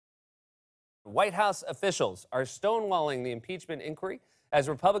White House officials are stonewalling the impeachment inquiry as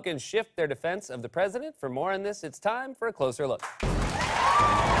Republicans shift their defense of the president. For more on this, it's time for a closer look.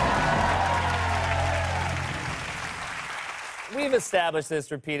 We've established this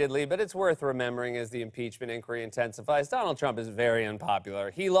repeatedly, but it's worth remembering as the impeachment inquiry intensifies. Donald Trump is very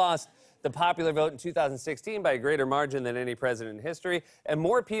unpopular. He lost the popular vote in 2016 by a greater margin than any president in history, and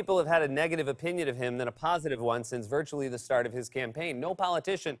more people have had a negative opinion of him than a positive one since virtually the start of his campaign. No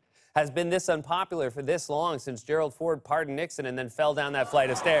politician has been this unpopular for this long since Gerald Ford pardoned Nixon and then fell down that flight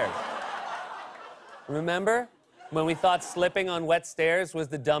of stairs. Remember when we thought slipping on wet stairs was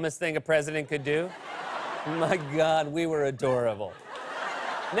the dumbest thing a president could do? My God, we were adorable.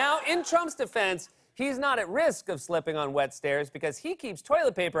 Now, in Trump's defense, he's not at risk of slipping on wet stairs because he keeps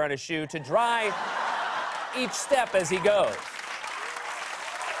toilet paper on his shoe to dry each step as he goes.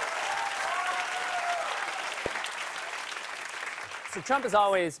 So Trump has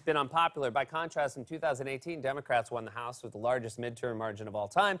always been unpopular. By contrast, in 2018, Democrats won the House with the largest midterm margin of all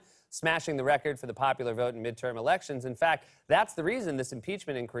time, smashing the record for the popular vote in midterm elections. In fact, that's the reason this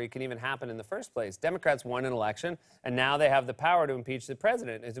impeachment inquiry can even happen in the first place. Democrats won an election, and now they have the power to impeach the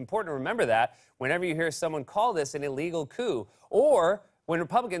president. It's important to remember that whenever you hear someone call this an illegal coup, or when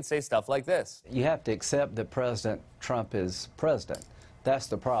Republicans say stuff like this. You have to accept that President Trump is president. That's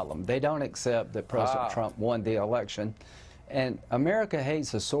the problem. They don't accept that President Trump won the election. And America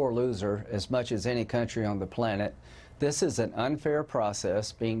hates a sore loser as much as any country on the planet. This is an unfair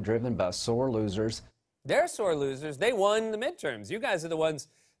process being driven by sore losers. They're sore losers. They won the midterms. You guys are the ones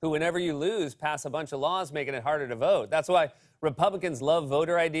who, whenever you lose, pass a bunch of laws making it harder to vote. That's why Republicans love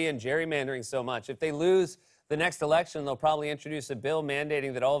voter ID and gerrymandering so much. If they lose the next election, they'll probably introduce a bill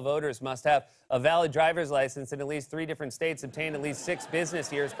mandating that all voters must have a valid driver's license in at least 3 different states, obtained at least 6 business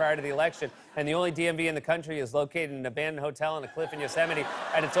years prior to the election, and the only DMV in the country is located in an abandoned hotel on a cliff in Yosemite,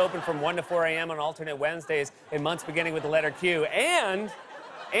 and it's open from 1 to 4 a.m. on alternate Wednesdays in months beginning with the letter Q. And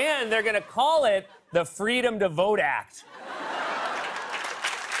they're going to call it the Freedom to Vote Act.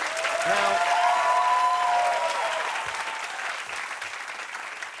 Now,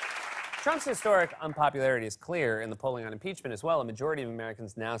 Trump's historic unpopularity is clear in the polling on impeachment as well. A majority of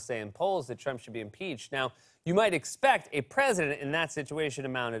Americans now say in polls that Trump should be impeached. Now, you might expect a president in that situation to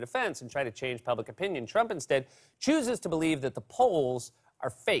mount a defense and try to change public opinion. Trump instead chooses to believe that the polls are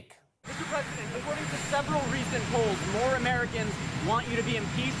fake. Mr. President, according to several recent polls, more Americans want you to be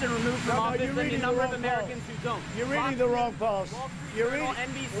impeached and removed from office than the number of Americans who don't. You're reading the wrong polls. You're reading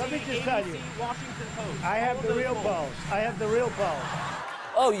NBC, let me just tell you, Washington Post. I have the real polls. I have the real polls.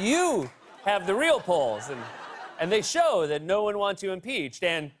 Oh, you have the real polls, and they show that no one wants you impeached,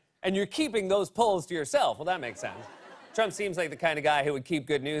 and you're keeping those polls to yourself. Well, that makes sense. Trump seems like the kind of guy who would keep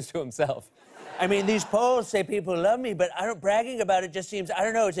good news to himself. I mean, these polls say people love me, but bragging about it just seems, I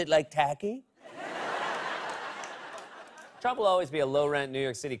don't know, is it like tacky? Trump will always be a low-rent New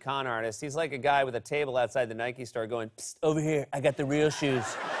York City con artist. He's like a guy with a table outside the Nike store going, "Psst, over here, I got the real shoes."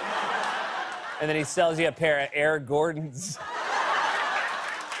 And then he sells you a pair of Air Gordons.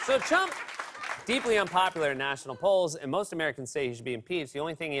 So Trump, deeply unpopular in national polls, and most Americans say he should be impeached. The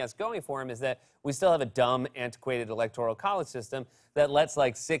only thing he has going for him is that we still have a dumb, antiquated electoral college system that lets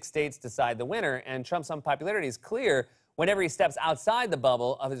like 6 states decide the winner, and Trump's unpopularity is clear whenever he steps outside the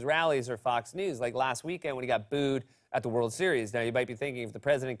bubble of his rallies or Fox News, like last weekend when he got booed at the World Series. Now, you might be thinking, if the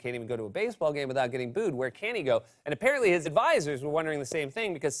president can't even go to a baseball game without getting booed, where can he go? And apparently his advisors were wondering the same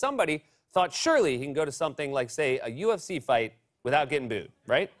thing because somebody thought surely he can go to something like, say, a UFC fight without getting booed,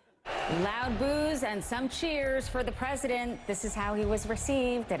 right? Loud boos and some cheers for the president. This is how he was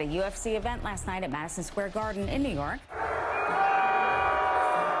received at a UFC event last night at Madison Square Garden in New York.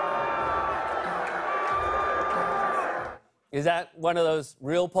 Is that one of those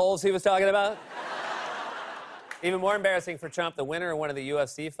real polls he was talking about? Even more embarrassing for Trump, the winner of one of the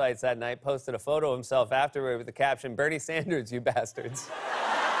UFC fights that night posted a photo of himself afterward with the caption, "Bernie Sanders, you bastards."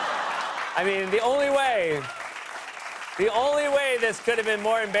 I mean, the only way this could have been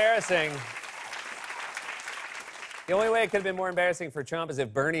more embarrassing, the only way it could have been more embarrassing for Trump is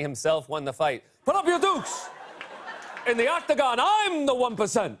if Bernie himself won the fight. "Put up your dukes! In the octagon, I'm the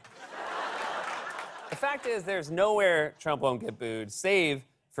 1%. The fact is, there's nowhere Trump won't get booed, save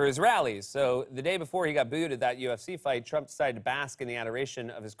for his rallies. So the day before he got booed at that UFC fight, Trump decided to bask in the adoration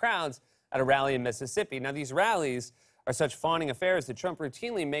of his crowds at a rally in Mississippi. Now, these rallies are such fawning affairs that Trump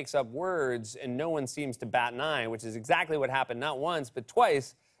routinely makes up words and no one seems to bat an eye, which is exactly what happened not once, but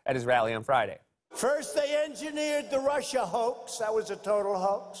twice at his rally on Friday. First, they engineered the Russia hoax. That was a total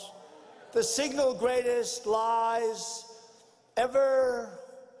hoax. The single greatest lies ever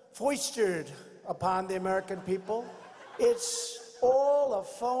foisted upon the American people. It's all a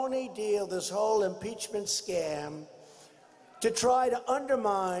phony deal, this whole impeachment scam, to try to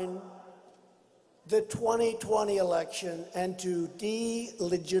undermine the 2020 election and to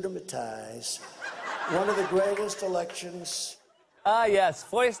delegitimize one of the greatest elections. Ah, yes,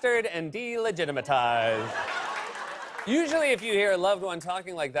 foistered and delegitimized. Usually, if you hear a loved one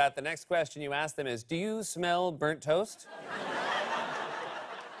talking like that, the next question you ask them is, do you smell burnt toast?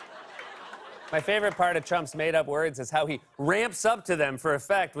 My favorite part of Trump's made-up words is how he ramps up to them for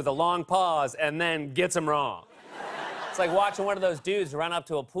effect with a long pause and then gets them wrong. It's like watching one of those dudes run up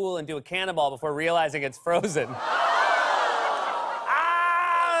to a pool and do a cannonball before realizing it's frozen.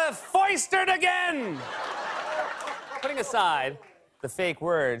 Ah, foistered again! Putting aside the fake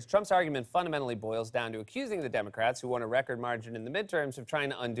words, Trump's argument fundamentally boils down to accusing the Democrats, who won a record margin in the midterms, of trying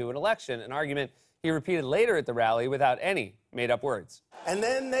to undo an election, an argument he repeated later at the rally without any made-up words. And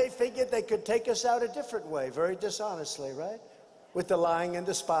then they figured they could take us out a different way, very dishonestly, right? With the lying and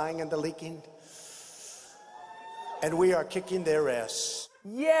the spying and the leaking. And we are kicking their ass.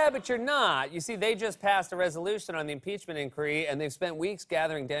 Yeah, but you're not. You see, they just passed a resolution on the impeachment inquiry, and they've spent weeks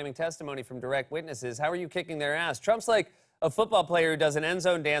gathering damning testimony from direct witnesses. How are you kicking their ass? Trump's like a football player who does an end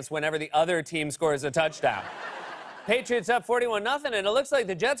zone dance whenever the other team scores a touchdown. Patriots up 41-0, and it looks like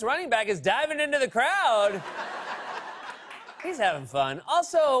the Jets running back is diving into the crowd. He's having fun.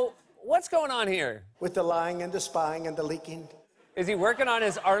 Also, what's going on here? With the lying and the spying and the leaking. Is he working on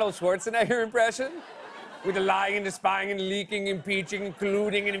his Arnold Schwarzenegger impression? With the lying and the spying and the leaking, impeaching, and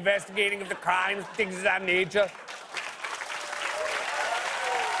colluding and investigating of the crimes, things of that nature.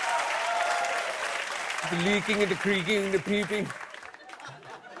 The leaking and the creaking and the peeping.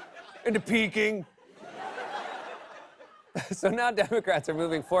 And the peeking. So now Democrats are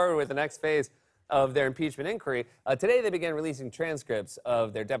moving forward with the next phase of their impeachment inquiry. Today, they began releasing transcripts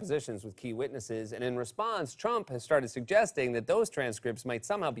of their depositions with key witnesses, and in response, Trump has started suggesting that those transcripts might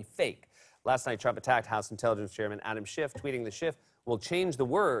somehow be fake. Last night, Trump attacked House Intelligence Chairman Adam Schiff, tweeting the Schiff will change the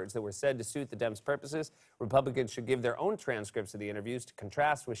words that were said to suit the Dems' purposes. Republicans should give their own transcripts of the interviews to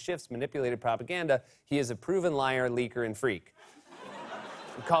contrast with Schiff's manipulated propaganda. He is a proven liar, leaker, and freak.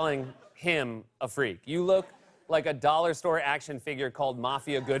 I'm calling him a freak. You look like a dollar store action figure called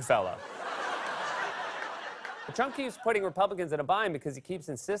Mafia Goodfella. But Trump keeps putting Republicans in a bind because he keeps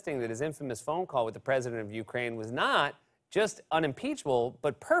insisting that his infamous phone call with the president of Ukraine was not just unimpeachable,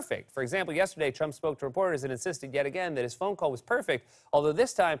 but perfect. For example, yesterday, Trump spoke to reporters and insisted yet again that his phone call was perfect, although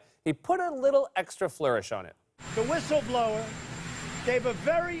this time, he put a little extra flourish on it. The whistleblower gave a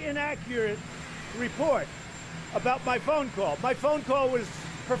very inaccurate report about my phone call. My phone call was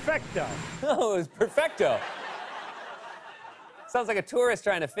perfecto. Oh, it was perfecto. Sounds like a tourist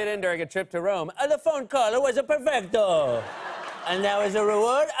trying to fit in during a trip to Rome. The phone caller was a perfecto. And now as a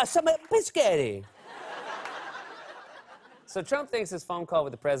reward, some biscotti. So Trump thinks his phone call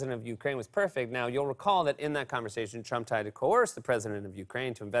with the president of Ukraine was perfect. Now, you'll recall that in that conversation, Trump tried to coerce the president of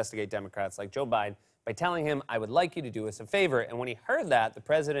Ukraine to investigate Democrats like Joe Biden by telling him, I would like you to do us a favor. And when he heard that, the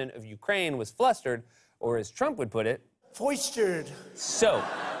president of Ukraine was flustered, or as Trump would put it, foistered. So,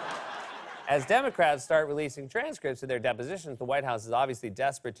 as Democrats start releasing transcripts of their depositions, the White House is obviously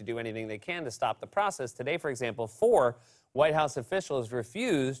desperate to do anything they can to stop the process. Today, for example, 4 White House officials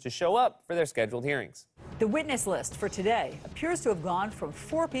refused to show up for their scheduled hearings. The witness list for today appears to have gone from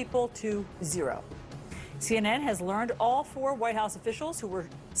 4 people to 0. CNN has learned all 4 White House officials who were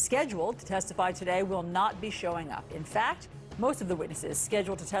scheduled to testify today will not be showing up. In fact, most of the witnesses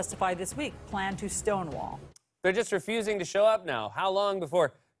scheduled to testify this week plan to stonewall. They're just refusing to show up now. How long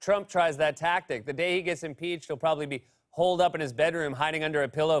before Trump tries that tactic? The day he gets impeached, he'll probably be holed up in his bedroom hiding under a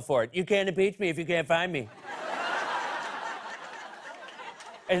pillow for it. You can't impeach me if you can't find me.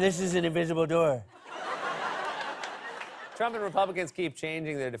 And this is an invisible door. Trump and Republicans keep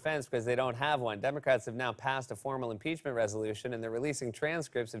changing their defense because they don't have one. Democrats have now passed a formal impeachment resolution, and they're releasing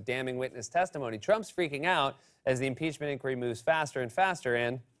transcripts of damning witness testimony. Trump's freaking out as the impeachment inquiry moves faster and faster,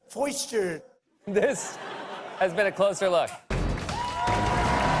 and Foistered. this has been a closer look.